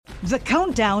The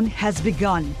countdown has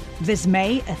begun. This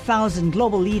May, 1,000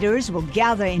 global leaders will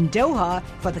gather in Doha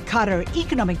for the Qatar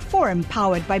Economic Forum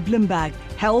powered by Bloomberg,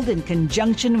 held in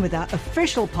conjunction with our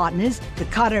official partners, the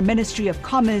Qatar Ministry of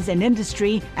Commerce and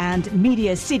Industry and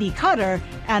Media City Qatar,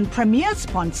 and premier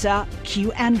sponsor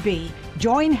QNB.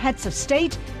 Join heads of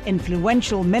state,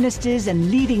 influential ministers,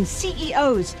 and leading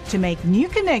CEOs to make new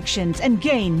connections and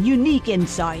gain unique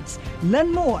insights.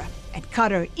 Learn more at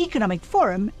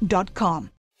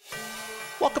QatarEconomicForum.com.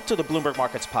 Welcome to the Bloomberg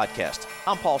Markets Podcast.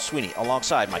 I'm Paul Sweeney,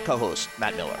 alongside my co-host,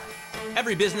 Matt Miller.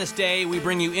 Every business day, we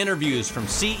bring you interviews from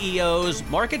CEOs,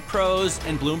 market pros,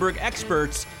 and Bloomberg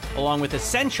experts, along with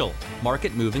essential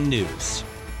market-moving news.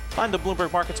 Find the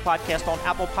Bloomberg Markets Podcast on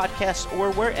Apple Podcasts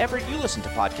or wherever you listen to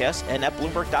podcasts and at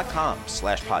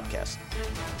Bloomberg.com/podcast.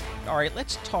 All right,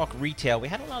 let's talk retail. We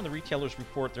had a lot of the retailers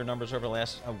report their numbers over the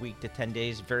last week to 10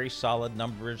 days. Very solid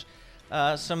numbers.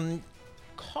 Some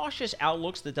cautious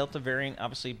outlooks, the Delta variant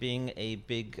obviously being a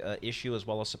big issue, as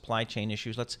well as supply chain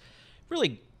issues. Let's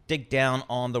really dig down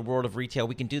on the world of retail.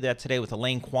 We can do that today with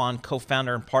Elaine Quan,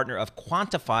 co-founder and partner of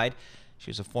Quantified.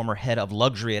 She was a former head of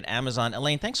luxury at Amazon.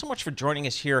 Elaine, thanks so much for joining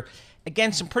us here.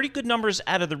 Again, some pretty good numbers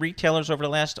out of the retailers over the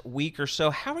last week or so.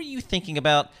 How are you thinking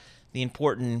about the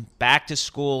important back to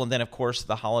school and then, of course,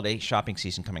 the holiday shopping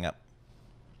season coming up?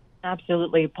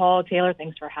 Absolutely. Paul, Taylor,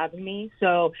 thanks for having me.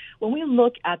 So when we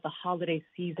look at the holiday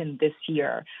season this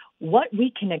year, what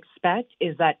we can expect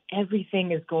is that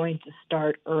everything is going to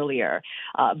start earlier.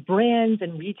 Brands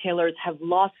and retailers have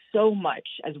lost so much,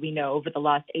 as we know, over the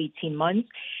last 18 months.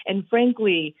 And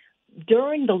frankly,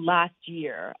 during the last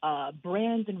year,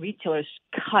 brands and retailers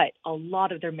cut a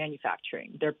lot of their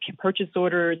manufacturing, their purchase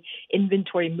orders,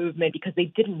 inventory movement, because they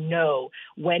didn't know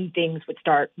when things would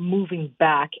start moving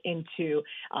back into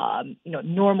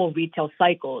normal retail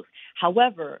cycles.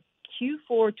 However,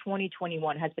 Q4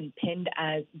 2021 has been pinned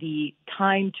as the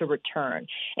time to return.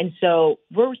 And so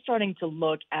we're starting to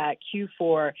look at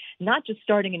Q4, not just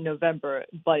starting in November,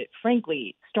 but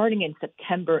frankly, starting in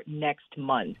September next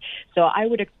month. So I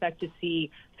would expect to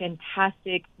see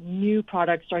fantastic new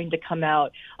products starting to come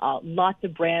out. Lots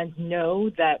of brands know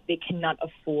that they cannot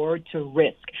afford to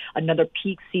risk another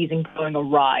peak season going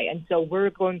awry. And so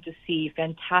we're going to see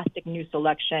fantastic new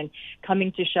selection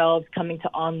coming to shelves, coming to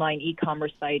online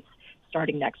e-commerce sites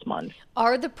starting next month.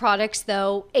 Are the products,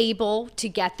 though, able to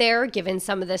get there given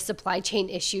some of the supply chain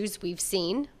issues we've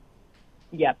seen?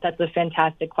 Yeah, that's a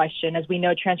fantastic question. As we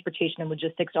know, transportation and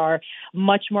logistics are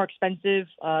much more expensive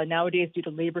nowadays due to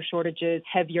labor shortages,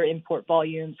 heavier import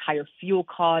volumes, higher fuel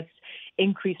costs,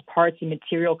 increased parts and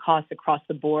material costs across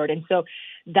the board. And so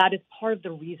that is part of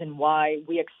the reason why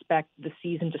we expect the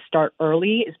season to start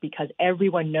early, is because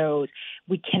everyone knows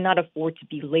we cannot afford to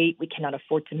be late. We cannot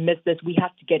afford to miss this. We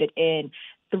have to get it in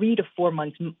 3 to 4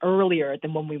 months earlier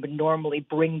than when we would normally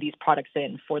bring these products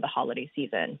in for the holiday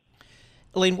season.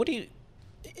 Elaine,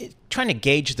 trying to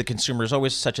gauge the consumer is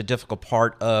always such a difficult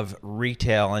part of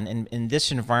retail. And in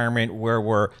this environment where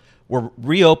we're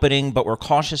reopening, but we're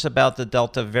cautious about the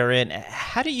Delta variant,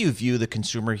 how do you view the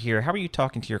consumer here? How are you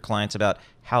talking to your clients about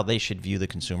how they should view the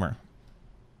consumer?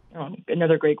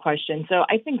 Another great question. So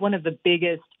I think one of the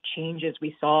biggest changes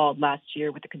we saw last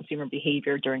year with the consumer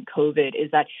behavior during COVID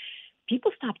is that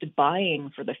people stopped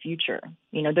buying for the future.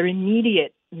 Their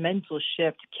immediate mental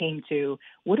shift came to,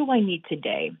 what do I need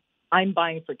today? I'm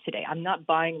buying for today. I'm not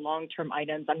buying long-term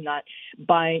items. I'm not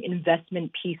buying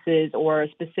investment pieces or a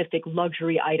specific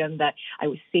luxury item that I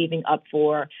was saving up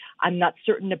for. I'm not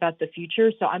certain about the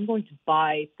future, so I'm going to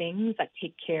buy things that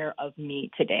take care of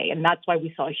me today. And that's why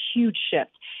we saw a huge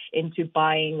shift into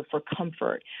buying for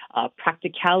comfort,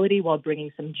 practicality while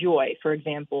bringing some joy. For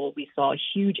example, we saw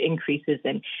huge increases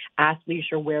in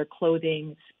athleisure wear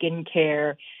clothing,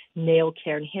 skincare, nail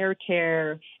care and hair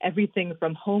care, everything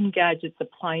from home gadgets,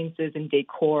 appliances, and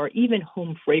decor, even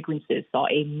home fragrances saw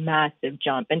a massive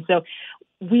jump. And so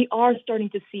we are starting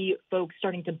to see folks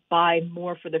starting to buy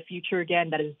more for the future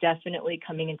again. That is definitely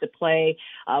coming into play.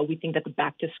 We think that the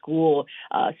back to school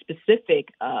specific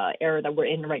era that we're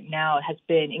in right now has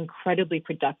been incredibly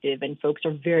productive, and folks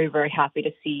are very, very happy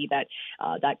to see that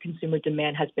that consumer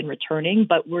demand has been returning.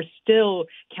 But we're still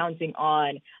counting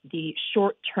on the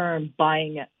short-term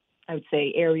buying, I would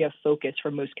say, area of focus for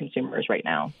most consumers right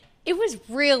now. It was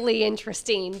really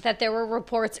interesting that there were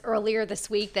reports earlier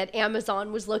this week that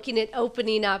Amazon was looking at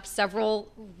opening up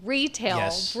several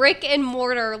retail brick and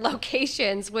mortar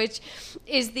locations, which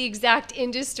is the exact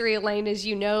industry, Elaine, as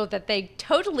you know, that they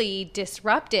totally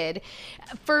disrupted.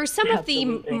 For some of the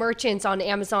merchants on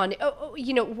Amazon,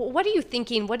 what are you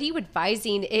thinking? What are you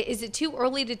advising? Is it too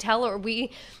early to tell, or are we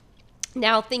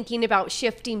now thinking about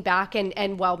shifting back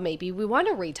and well, maybe we want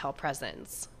a retail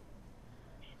presence?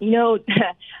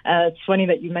 It's funny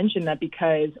that you mentioned that,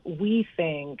 because we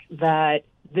think that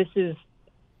this is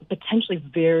potentially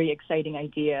very exciting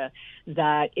idea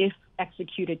that, if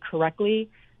executed correctly,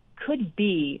 could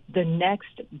be the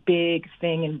next big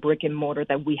thing in brick and mortar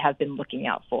that we have been looking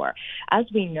out for. As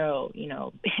we know,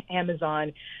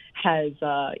 Amazon has,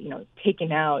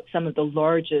 taken out some of the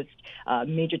largest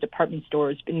major department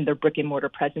stores in their brick and mortar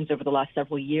presence over the last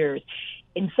several years.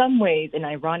 In some ways, and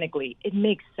ironically, it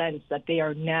makes sense that they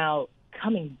are now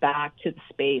coming back to the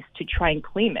space to try and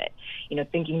claim it,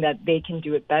 thinking that they can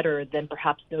do it better than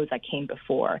perhaps those that came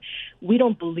before. We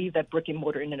don't believe that brick and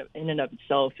mortar in and of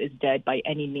itself is dead by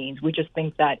any means. We just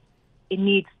think that it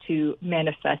needs to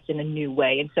manifest in a new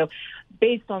way. And so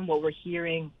based on what we're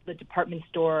hearing, the department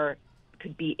store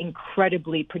could be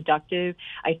incredibly productive.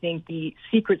 I think the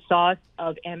secret sauce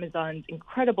of Amazon's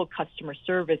incredible customer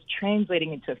service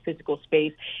translating into a physical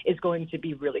space is going to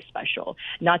be really special.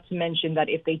 Not to mention that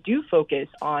if they do focus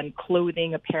on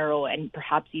clothing, apparel, and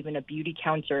perhaps even a beauty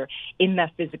counter in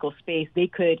that physical space, they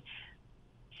could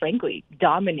frankly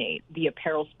dominate the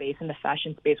apparel space and the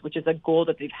fashion space, which is a goal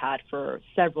that they've had for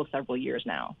several years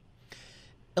now.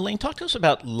 Elaine, talk to us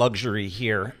about luxury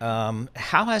here.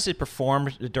 How has it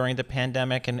performed during the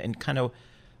pandemic, and kind of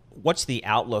what's the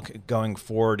outlook going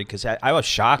forward? Because I was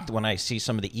shocked when I see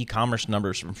some of the e-commerce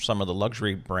numbers from some of the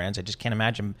luxury brands. I just can't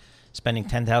imagine spending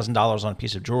 $10,000 on a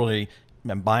piece of jewelry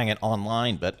and buying it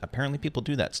online, but apparently people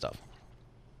do that stuff.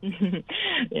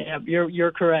 Yeah,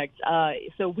 you're correct.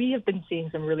 So we have been seeing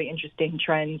some really interesting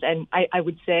trends, and I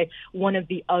would say one of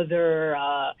the other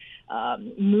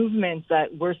movements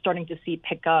that we're starting to see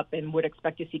pick up and would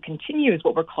expect to see continue is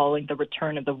what we're calling the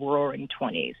return of the roaring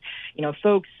 20s.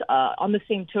 Folks, on the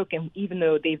same token, even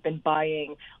though they've been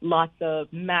buying lots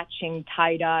of matching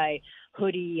tie-dye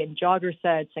hoodie and jogger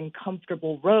sets and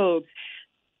comfortable robes,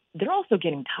 they're also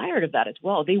getting tired of that as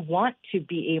well. They want to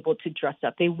be able to dress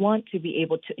up. They want to be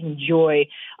able to enjoy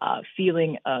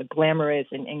feeling glamorous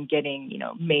and getting,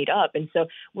 made up. And so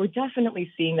we're definitely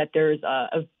seeing that there's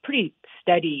a pretty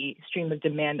steady stream of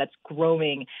demand that's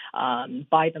growing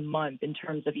by the month in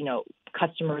terms of,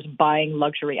 customers buying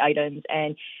luxury items.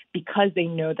 And because they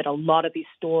know that a lot of these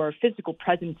store physical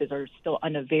presences are still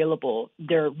unavailable,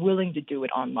 they're willing to do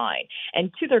it online.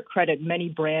 And to their credit, many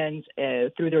brands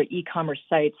through their e-commerce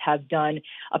sites have done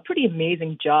a pretty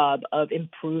amazing job of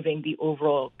improving the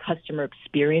overall customer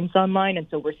experience online. And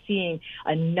so we're seeing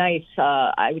a nice,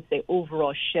 I would say,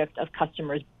 overall shift of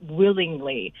customers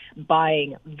willingly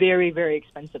buying very, very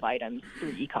expensive items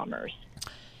through e-commerce.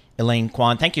 Elaine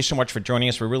Quan, thank you so much for joining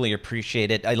us. We really appreciate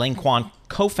it. Elaine Quan,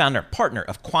 co-founder, partner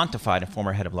of Quantified and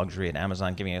former head of luxury at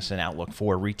Amazon, giving us an outlook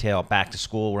for retail back to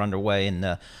school. We're underway, and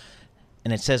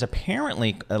it says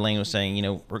apparently, Elaine was saying,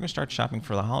 we're going to start shopping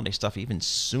for the holiday stuff even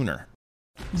sooner.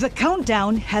 The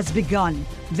countdown has begun.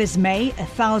 This May,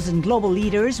 1,000 global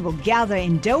leaders will gather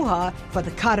in Doha for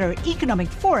the Qatar Economic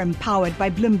Forum powered by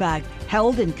Bloomberg,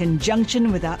 held in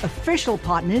conjunction with our official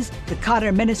partners, the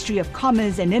Qatar Ministry of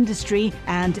Commerce and Industry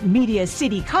and Media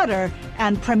City Qatar,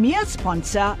 and premier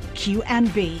sponsor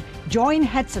QNB. Join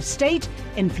heads of state,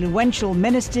 influential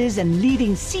ministers, and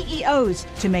leading CEOs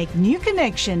to make new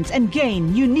connections and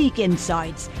gain unique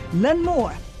insights. Learn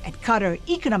more at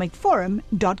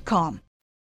QatarEconomicForum.com.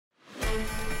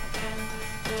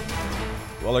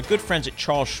 Well, our good friends at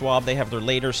Charles Schwab, they have their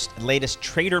latest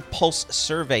Trader Pulse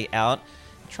survey out.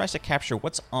 It tries to capture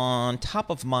what's on top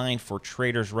of mind for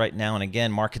traders right now. And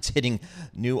again, markets hitting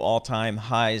new all-time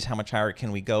highs. How much higher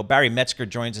can we go? Barry Metzger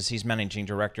joins us. He's Managing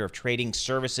Director of Trading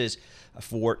Services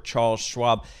for Charles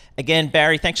Schwab. Again,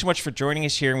 Barry, thanks so much for joining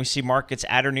us here. And we see markets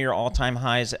at or near all-time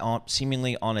highs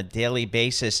seemingly on a daily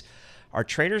basis. Are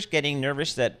traders getting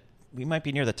nervous that we might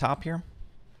be near the top here?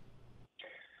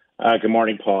 Good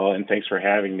morning, Paul, and thanks for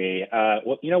having me.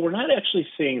 We're not actually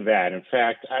seeing that. In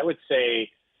fact, I would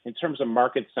say in terms of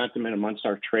market sentiment amongst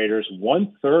our traders,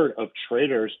 1/3 of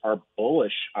traders are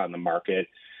bullish on the market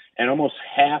and almost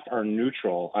half are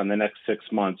neutral on the next 6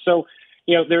 months. So,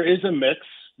 there is a mix.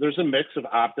 There's a mix of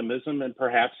optimism and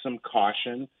perhaps some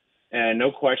caution. And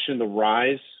no question, the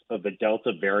rise of the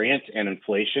Delta variant and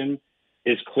inflation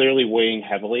is clearly weighing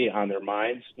heavily on their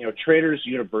minds. Traders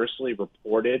universally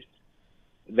reported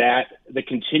that the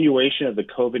continuation of the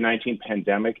COVID-19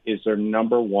 pandemic is their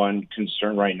number one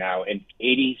concern right now, and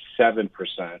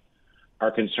 87%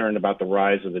 are concerned about the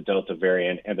rise of the Delta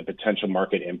variant and the potential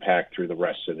market impact through the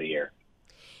rest of the year.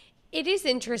 It is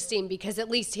interesting because at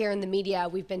least here in the media,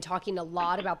 we've been talking a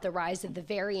lot about the rise of the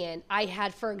variant. I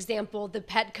had, for example, the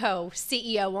Petco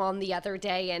CEO on the other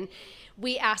day, and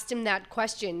we asked him that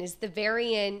question, is the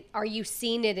variant, are you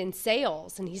seeing it in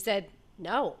sales? And he said,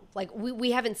 no, like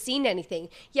we haven't seen anything.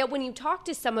 Yet when you talk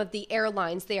to some of the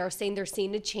airlines, they are saying they're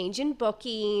seeing a change in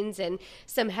bookings and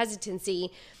some hesitancy.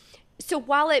 So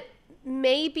while it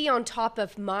may be on top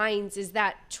of minds, is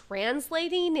that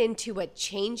translating into a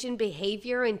change in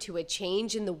behavior, into a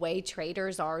change in the way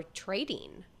traders are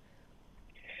trading?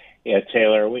 Yeah,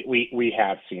 Taylor, we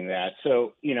have seen that.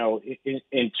 So,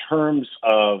 in terms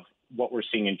of what we're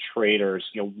seeing in traders,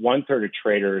 1/3 of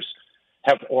traders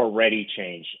have already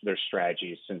changed their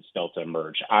strategies since Delta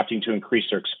emerged, opting to increase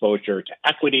their exposure to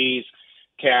equities,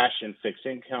 cash, and fixed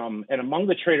income. And among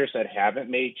the traders that haven't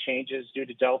made changes due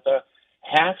to Delta,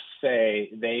 half say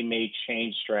they may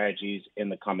change strategies in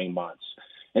the coming months.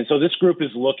 And so this group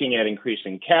is looking at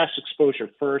increasing cash exposure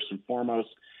first and foremost,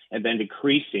 and then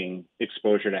decreasing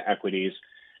exposure to equities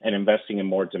and investing in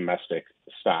more domestic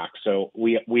stocks. So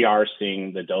we are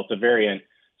seeing the Delta variant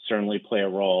certainly play a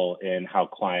role in how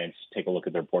clients take a look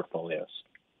at their portfolios.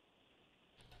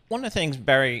 One of the things,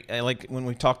 Barry, I like when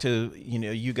we talk to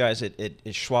you guys at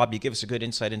Schwab, you give us a good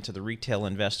insight into the retail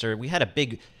investor. We had a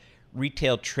big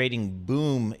retail trading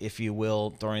boom, if you will,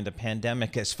 during the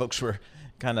pandemic as folks were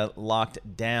kind of locked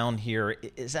down here.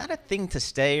 Is that a thing to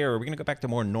stay, or are we going to go back to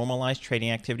more normalized trading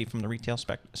activity from the retail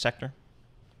sector?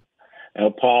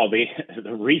 Paul,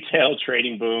 the retail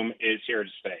trading boom is here to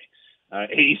stay.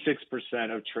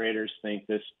 86% of traders think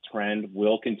this trend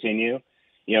will continue.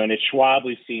 And at Schwab,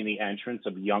 we've seen the entrance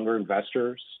of younger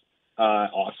investors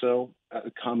also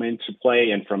come into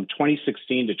play. And from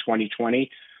 2016 to 2020,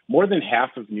 more than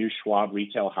half of new Schwab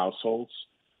retail households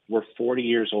were 40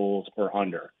 years old or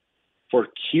under. For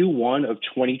Q1 of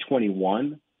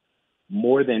 2021,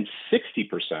 more than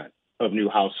 60% of new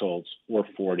households were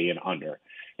 40 and under.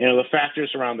 The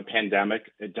factors around the pandemic,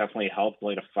 it definitely helped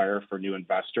light a fire for new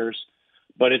investors,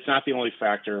 but it's not the only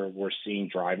factor we're seeing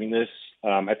driving this.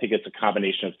 I think it's a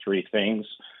combination of three things: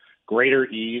 greater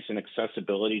ease and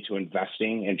accessibility to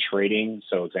investing and trading,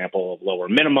 so example of lower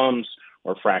minimums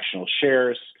or fractional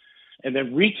shares. And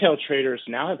then retail traders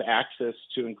now have access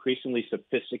to increasingly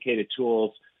sophisticated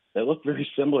tools that look very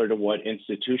similar to what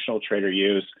institutional traders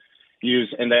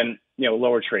use, and then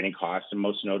lower trading costs, and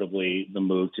most notably the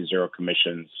move to zero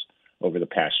commissions over the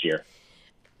past year.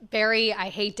 Barry, I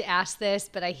hate to ask this,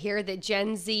 but I hear that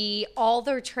Gen Z, all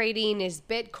their trading is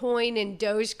Bitcoin and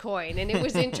Dogecoin. And it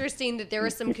was interesting that there were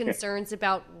some concerns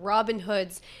about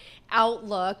Robinhood's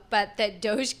outlook, but that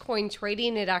Dogecoin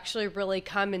trading had actually really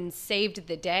come and saved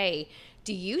the day.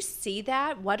 Do you see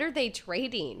that? What are they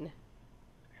trading?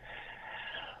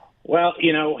 Well,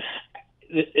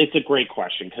 it's a great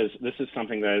question because this is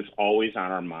something that is always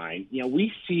on our mind.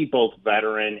 We see both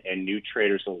veteran and new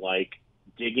traders alike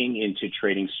digging into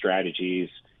trading strategies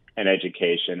and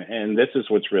education. And this is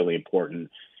what's really important.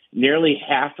 Nearly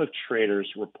half of traders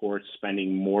report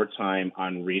spending more time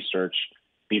on research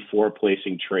before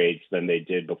placing trades than they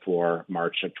did before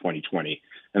March of 2020.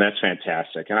 And that's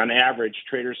fantastic. And on average,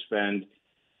 traders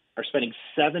are spending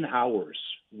 7 hours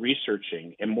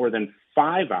researching and more than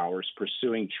 5 hours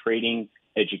pursuing trading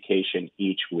education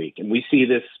each week. And we see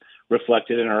this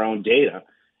reflected in our own data.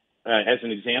 As an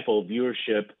example,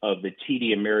 viewership of the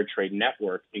TD Ameritrade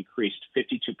network increased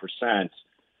 52%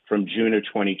 from June of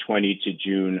 2020 to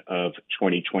June of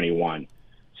 2021.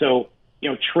 So,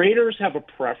 traders have a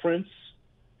preference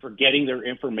for getting their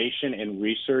information and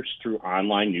research through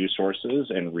online news sources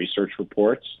and research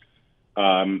reports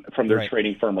from their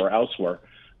trading firm or elsewhere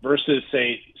versus,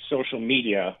 say, social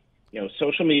media.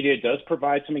 Social media does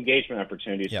provide some engagement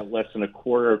opportunities, but less than a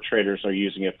quarter of traders are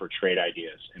using it for trade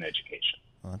ideas and education.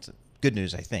 Well, that's good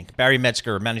news, I think. Barry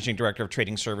Metzger, Managing Director of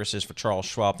Trading Services for Charles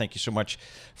Schwab. Thank you so much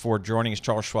for joining us.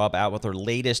 Charles Schwab out with our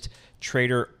latest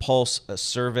Trader Pulse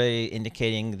survey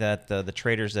indicating that the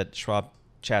traders that Schwab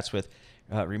chats with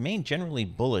remain generally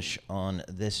bullish on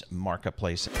this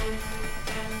marketplace.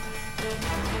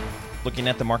 Looking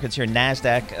at the markets here,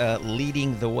 NASDAQ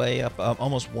leading the way up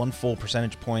almost 1 full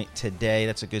percentage point today.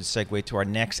 That's a good segue to our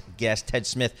next guest, Ted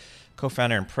Smith,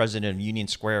 co-founder and president of Union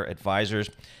Square Advisors.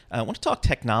 I want to talk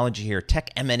technology here, tech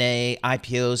M&A,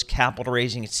 IPOs, capital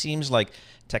raising. It seems like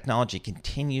technology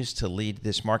continues to lead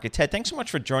this market. Ted, thanks so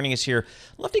much for joining us here.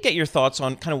 I'd love to get your thoughts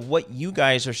on kind of what you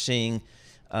guys are seeing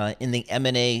in the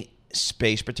M&A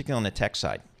space, particularly on the tech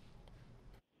side.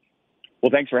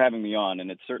 Well, thanks for having me on,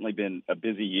 and it's certainly been a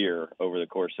busy year over the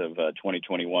course of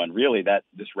 2021. Really,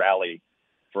 this rally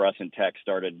for us in tech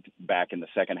started back in the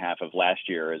second half of last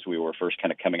year as we were first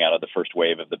kind of coming out of the first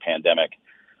wave of the pandemic.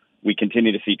 We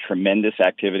continue to see tremendous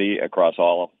activity across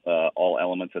all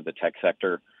elements of the tech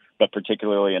sector, but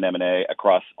particularly in M&A.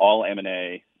 Across all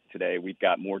M&A today, we've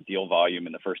got more deal volume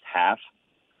in the first half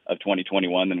of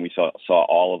 2021 than we saw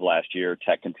all of last year.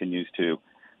 Tech continues to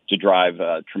drive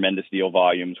tremendous deal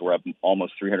volumes. We're up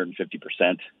almost 350%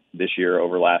 this year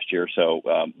over last year. So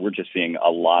we're just seeing a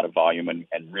lot of volume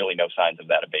and really no signs of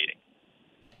that abating.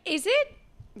 Is it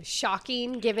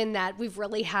shocking, given that we've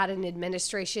really had an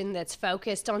administration that's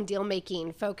focused on deal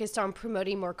making, focused on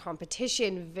promoting more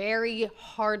competition, very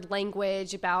hard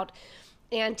language about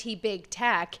anti-big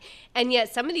tech, and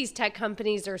yet some of these tech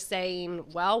companies are saying,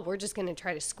 well, we're just going to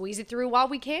try to squeeze it through while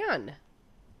we can?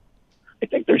 I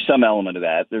think there's some element of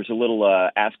that. There's a little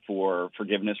ask for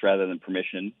forgiveness rather than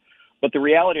permission. But the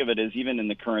reality of it is, even in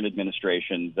the current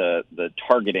administration, the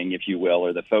targeting, if you will,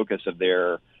 or the focus of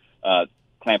their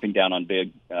clamping down on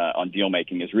deal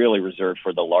making is really reserved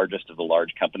for the largest of the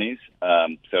large companies.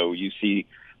 So you see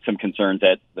some concerns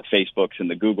at the Facebooks and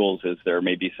the Googles as there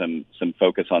may be some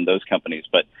focus on those companies.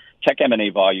 But tech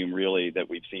M&A volume really that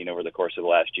we've seen over the course of the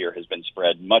last year has been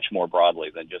spread much more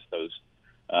broadly than just those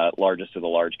largest of the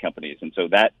large companies. And so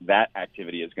that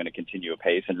activity is going to continue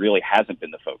apace and really hasn't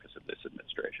been the focus of this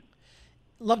administration.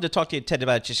 Love to talk to you, Ted,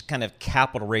 about just kind of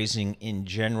capital raising in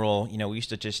general. We used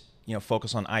to just,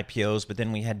 focus on IPOs, but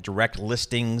then we had direct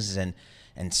listings and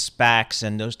SPACs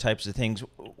and those types of things.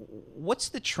 What's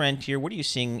the trend here? What are you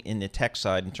seeing in the tech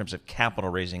side in terms of capital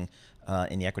raising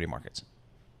in the equity markets?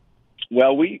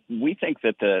 Well, we think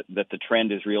that the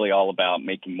trend is really all about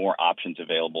making more options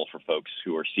available for folks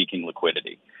who are seeking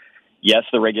liquidity. Yes,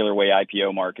 the regular way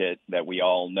IPO market that we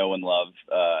all know and love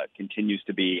continues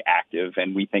to be active,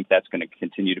 and we think that's going to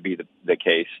continue to be the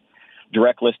case.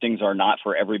 Direct listings are not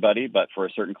for everybody, but for a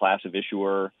certain class of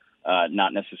issuer,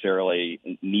 not necessarily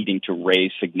needing to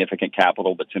raise significant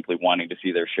capital, but simply wanting to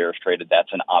see their shares traded,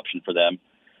 that's an option for them.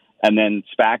 And then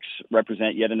SPACs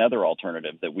represent yet another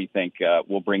alternative that we think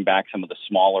will bring back some of the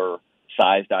smaller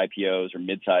sized IPOs or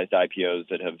mid-sized IPOs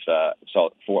that have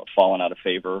fallen out of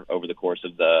favor over the course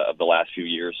of the last few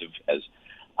years as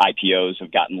IPOs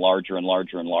have gotten larger and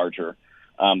larger and larger.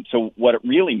 So what it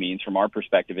really means from our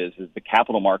perspective is the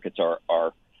capital markets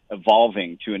are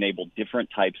evolving to enable different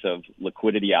types of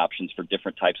liquidity options for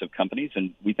different types of companies,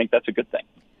 and we think that's a good thing.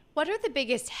 What are the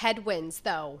biggest headwinds,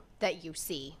 though, that you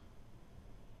see?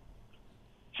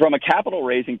 From a capital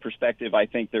raising perspective, I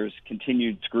think there's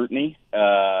continued scrutiny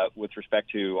with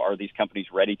respect to, are these companies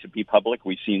ready to be public?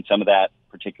 We've seen some of that,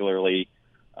 particularly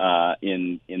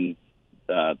in the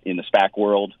SPAC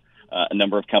world. A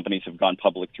number of companies have gone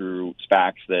public through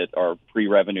SPACs that are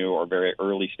pre-revenue or very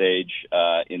early stage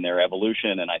in their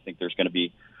evolution, and I think there's going to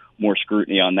be more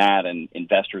scrutiny on that. And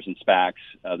investors in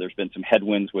SPACs, there's been some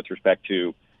headwinds with respect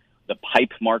to the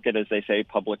PIPE market, as they say,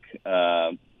 public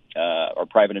or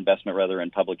private investment rather in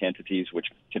public entities, which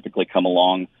typically come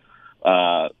alongside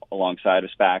of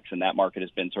SPACs, and that market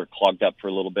has been sort of clogged up for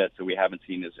a little bit, so we haven't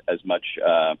seen as much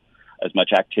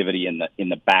activity in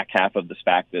the back half of the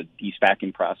SPAC, the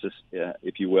de-SPACing process,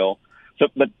 if you will. So,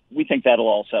 but we think that'll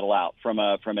all settle out. From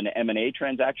an M&A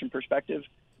transaction perspective,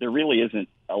 there really isn't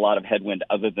a lot of headwind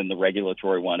other than the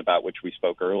regulatory one about which we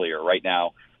spoke earlier. Right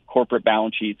now, corporate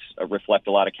balance sheets reflect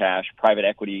a lot of cash. Private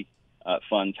equity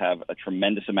funds have a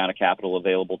tremendous amount of capital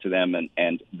available to them,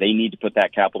 and they need to put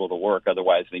that capital to work.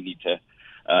 Otherwise, they need to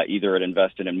either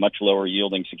invest it in much lower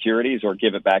yielding securities or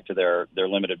give it back to their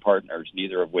limited partners,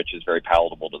 neither of which is very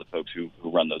palatable to the folks who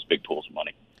run those big pools of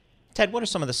money. Ted, what are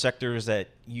some of the sectors that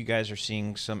you guys are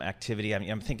seeing some activity? I mean,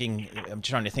 I'm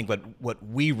trying to think what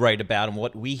we write about and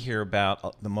what we hear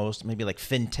about the most, maybe like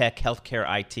fintech, healthcare,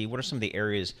 IT. What are some of the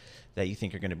areas that you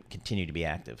think are going to continue to be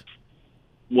active?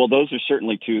 Well, those are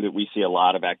certainly two that we see a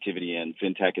lot of activity in.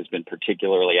 Fintech has been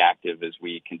particularly active as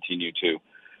we continue to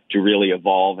really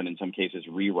evolve and in some cases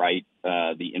rewrite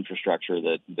the infrastructure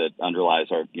that underlies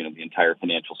the entire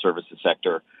financial services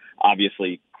sector.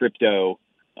 Obviously, crypto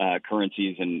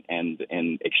currencies and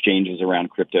exchanges around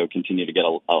crypto continue to get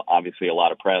obviously a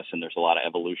lot of press, and there's a lot of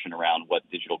evolution around what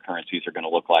digital currencies are going to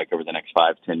look like over the next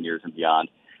 5-10 years and beyond.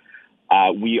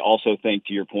 We also think,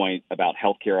 to your point about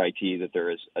healthcare IT, that there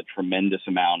is a tremendous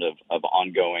amount of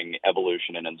ongoing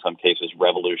evolution and in some cases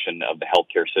revolution of the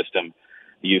healthcare system,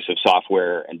 the use of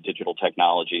software and digital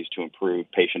technologies to improve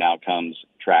patient outcomes,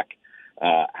 track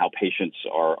how patients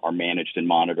are managed and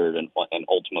monitored, and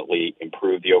ultimately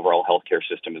improve the overall healthcare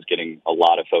system is getting a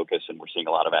lot of focus, and we're seeing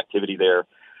a lot of activity there.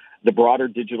 The broader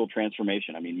digital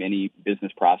transformation, I mean, many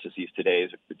business processes today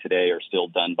are still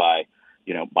done by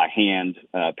hand,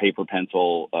 paper,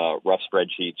 pencil, rough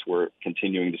spreadsheets. We're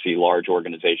continuing to see large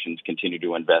organizations continue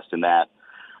to invest in that.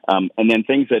 And then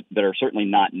things that are certainly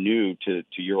not new to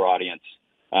your audience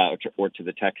or to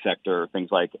the tech sector, things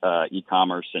like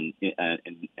e-commerce and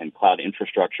cloud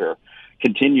infrastructure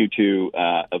continue to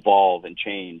evolve and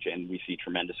change, and we see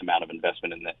tremendous amount of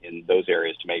investment in those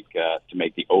areas to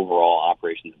make the overall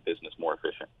operations of business more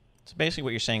efficient. So basically what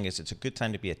you're saying is it's a good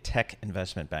time to be a tech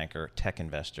investment banker, tech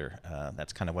investor.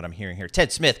 That's kind of what I'm hearing here.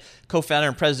 Ted Smith, co-founder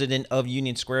and president of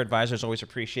Union Square Advisors. Always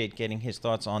appreciate getting his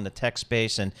thoughts on the tech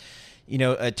space. And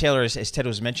Taylor, as Ted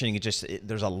was mentioning,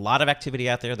 there's a lot of activity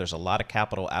out there. There's a lot of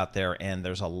capital out there, and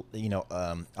there's a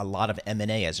lot of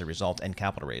M&A as a result and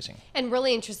capital raising. And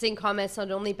really interesting comments not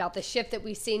only about the shift that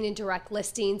we've seen in direct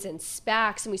listings and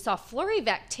SPACs, and we saw a flurry of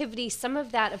activity. Some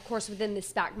of that, of course, within the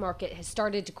SPAC market has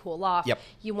started to cool off. Yep.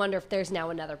 You wonder if there's now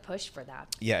another push for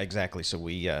that. Yeah, exactly. So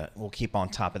we'll keep on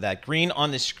top of that. Green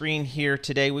on the screen here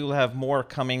today. We will have more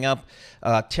coming up.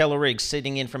 Taylor Riggs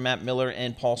sitting in for Matt Miller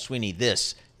and Paul Sweeney.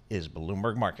 This is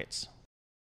Bloomberg Markets.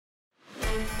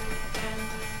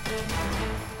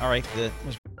 All right.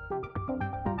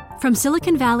 From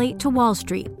Silicon Valley to Wall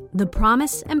Street, the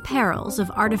promise and perils of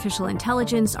artificial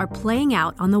intelligence are playing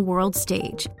out on the world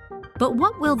stage. But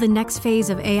what will the next phase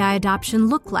of AI adoption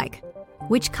look like?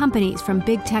 Which companies from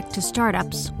big tech to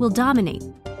startups will dominate?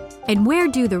 And where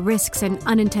do the risks and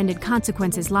unintended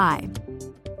consequences lie?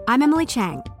 I'm Emily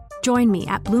Chang. Join me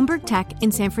at Bloomberg Tech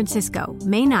in San Francisco,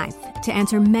 May 9th, to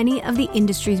answer many of the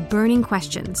industry's burning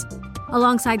questions,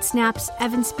 alongside Snap's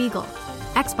Evan Spiegel,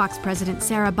 Xbox President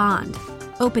Sarah Bond,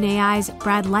 OpenAI's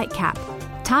Brad Lightcap,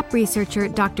 top researcher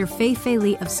Dr. Fei-Fei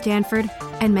Li of Stanford,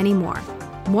 and many more.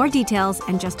 More details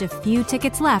and just a few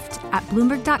tickets left at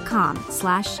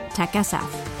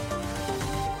Bloomberg.com/TechSF.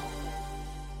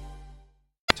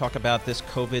 Talk about this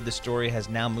COVID. The story has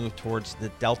now moved towards the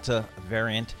Delta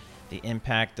variant. The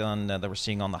impact that we're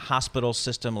seeing on the hospital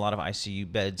system, a lot of ICU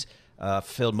beds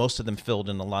filled, most of them filled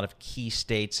in a lot of key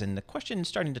states. And the question is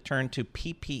starting to turn to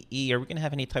PPE. Are we going to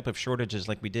have any type of shortages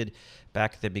like we did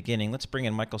back at the beginning? Let's bring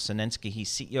in Michael Sinensky. He's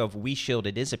CEO of WeShield.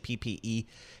 It is a PPE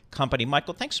company.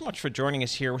 Michael, thanks so much for joining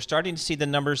us here. We're starting to see the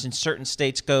numbers in certain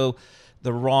states go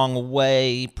the wrong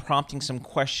way, prompting some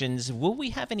questions. Will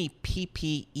we have any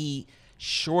PPE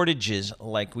shortages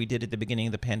like we did at the beginning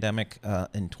of the pandemic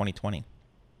in 2020?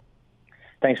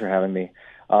 Thanks for having me.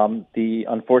 The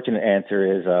unfortunate answer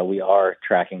is we are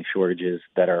tracking shortages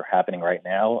that are happening right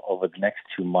now. Over the next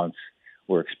 2 months,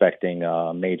 we're expecting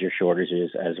major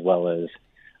shortages as well as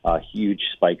huge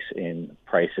spikes in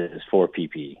prices for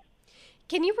PPE.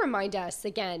 Can you remind us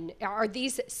again, are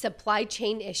these supply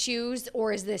chain issues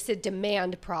or is this a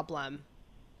demand problem?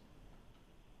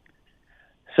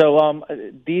 So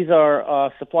these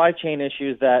are supply chain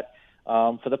issues that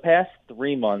for the past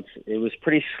 3 months, it was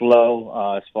pretty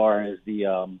slow as far as the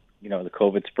the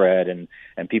COVID spread and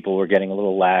people were getting a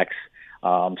little lax.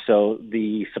 So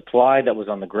the supply that was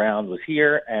on the ground was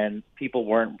here, and people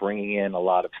weren't bringing in a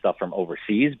lot of stuff from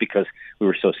overseas because we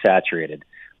were so saturated.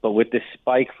 But with this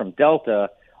spike from Delta,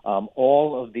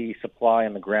 all of the supply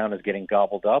on the ground is getting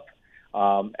gobbled up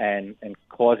and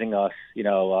causing us,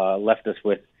 left us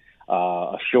with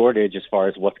a shortage as far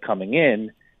as what's coming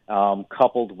in,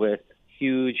 coupled with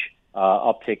huge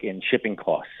uptick in shipping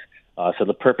costs. So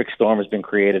the perfect storm has been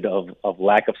created of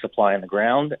lack of supply on the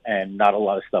ground and not a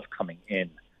lot of stuff coming in.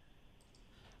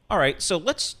 All right, so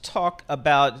let's talk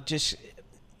about just,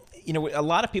 a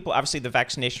lot of people, obviously the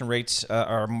vaccination rates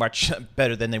are much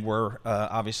better than they were,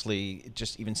 obviously,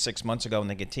 just even 6 months ago, and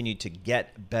they continue to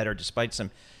get better despite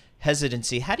some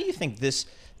hesitancy. How do you think this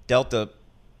Delta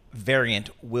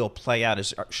variant will play out?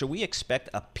 Should we expect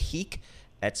a peak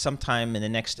at some time in the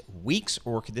next weeks,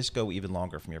 or could this go even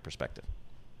longer from your perspective?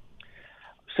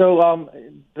 So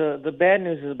the bad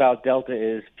news about Delta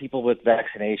is people with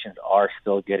vaccinations are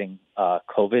still getting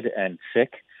COVID and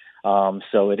sick.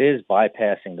 So it is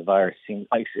bypassing the virus.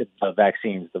 Like the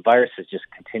vaccines, the virus is just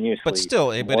continuously. But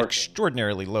still, an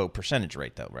extraordinarily low percentage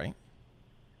rate, though, right?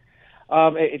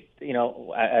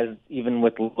 As even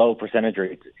with low percentage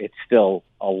rates, it's still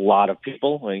a lot of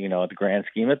people, at the grand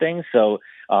scheme of things. So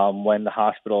when the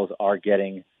hospitals are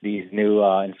getting these new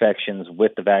infections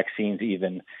with the vaccines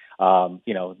even,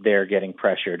 they're getting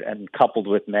pressured. And coupled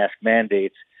with mask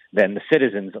mandates, then the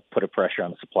citizens put a pressure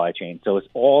on the supply chain. So it's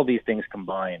all these things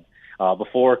combined.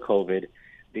 Before COVID,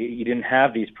 you didn't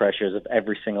have these pressures of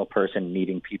every single person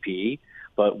needing PPE.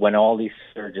 But when all these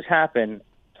surges happen,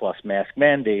 plus mask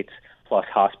mandates, plus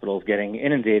hospitals getting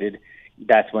inundated,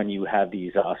 that's when you have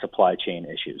these supply chain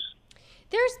issues.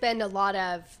 There's been a lot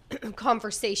of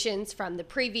conversations from the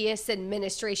previous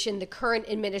administration, the current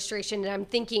administration, and I'm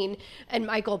thinking, and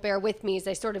Michael, bear with me as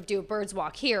I sort of do a bird's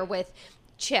walk here, with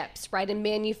chips, right, and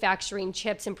manufacturing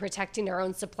chips and protecting our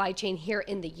own supply chain here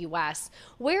in the U.S.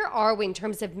 Where are we in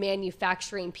terms of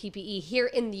manufacturing PPE here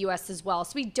in the U.S. as well,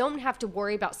 so we don't have to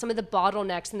worry about some of the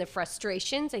bottlenecks and the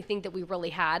frustrations I think that we really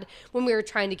had when we were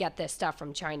trying to get this stuff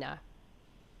from China?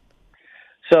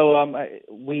 So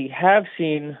we have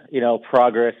seen,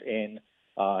 progress in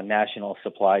national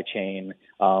supply chain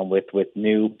with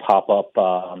new pop-up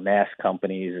mask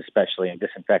companies, especially in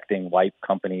disinfecting wipe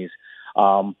companies.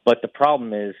 But the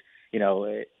problem is,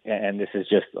 and this is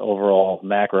just overall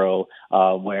macro,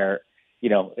 where,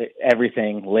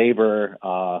 everything, labor,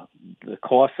 the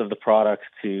cost of the products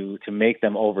to make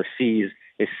them overseas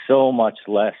is so much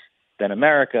less than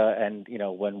America. And,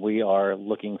 when we are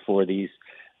looking for these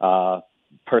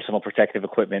personal protective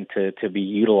equipment to be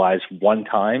utilized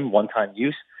one-time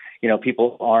use,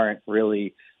 people aren't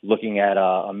really looking at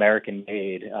American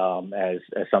made as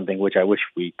something which I wish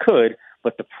we could,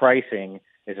 but the pricing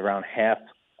is around half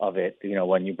of it,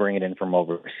 when you bring it in from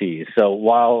overseas. So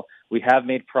while we have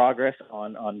made progress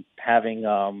on having,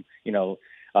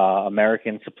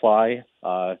 American supply,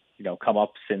 come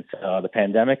up since the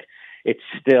pandemic, it's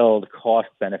still the cost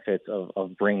benefits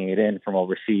of bringing it in from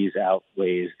overseas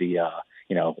outweighs the,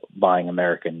 buying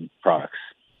American products.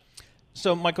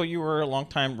 So, Michael, you were a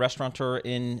longtime restaurateur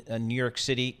in New York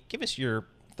City. Give us your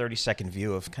 30-second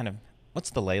view of kind of what's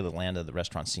the lay of the land of the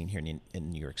restaurant scene here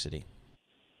in New York City.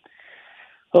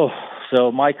 Oh,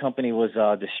 so my company was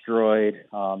destroyed,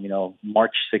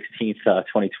 March 16th,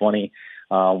 2020,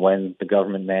 when the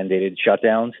government mandated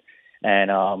shutdowns.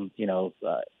 And,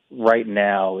 right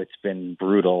now it's been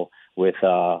brutal with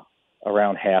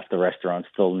around half the restaurants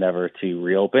still never to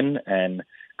reopen, and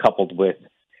coupled with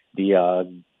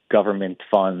the government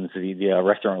funds, the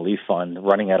restaurant relief fund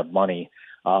running out of money,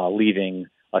 leaving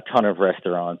a ton of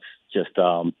restaurants just,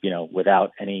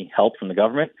 without any help from the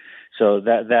government. So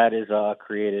that is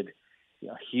created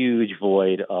a huge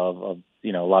void of a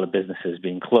lot of businesses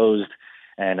being closed,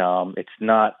 and it's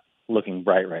not looking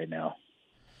bright right now.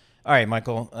 All right,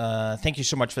 Michael, thank you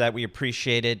so much for that. We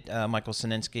appreciate it. Michael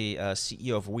Sininsky,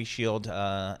 CEO of WeShield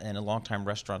and a longtime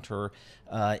restaurateur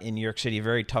in New York City.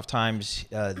 Very tough times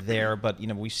there, but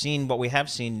what we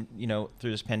have seen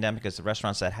through this pandemic is the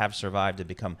restaurants that have survived have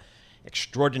become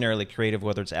extraordinarily creative,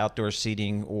 whether it's outdoor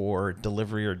seating or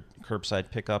delivery or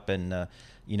curbside pickup, and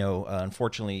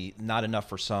unfortunately not enough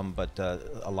for some, but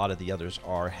a lot of the others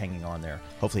are hanging on there.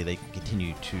 Hopefully they can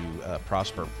continue to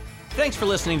prosper. Thanks for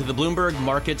listening to the Bloomberg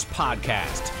Markets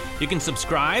Podcast. You can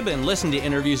subscribe and listen to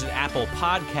interviews at Apple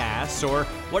Podcasts or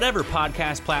whatever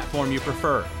podcast platform you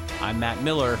prefer. I'm Matt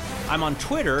Miller. I'm on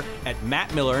Twitter at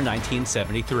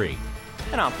MattMiller1973.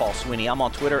 And I'm Paul Sweeney. I'm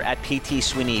on Twitter at PT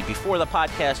Sweeney. Before the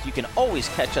podcast, you can always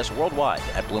catch us worldwide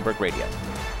at Bloomberg Radio.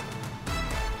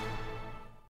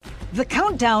 The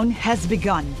countdown has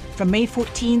begun. From May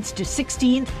 14th to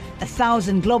 16th,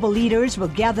 1,000 global leaders will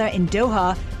gather in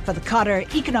Doha for the Qatar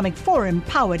Economic Forum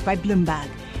powered by Bloomberg.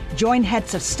 Join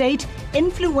heads of state,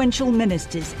 influential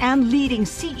ministers, and leading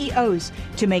CEOs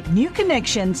to make new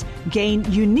connections,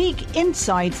 gain unique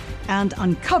insights, and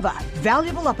uncover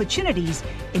valuable opportunities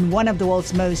in one of the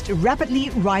world's most rapidly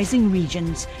rising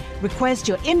regions. Request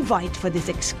your invite for this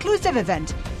exclusive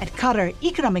event at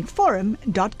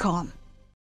QatarEconomicForum.com.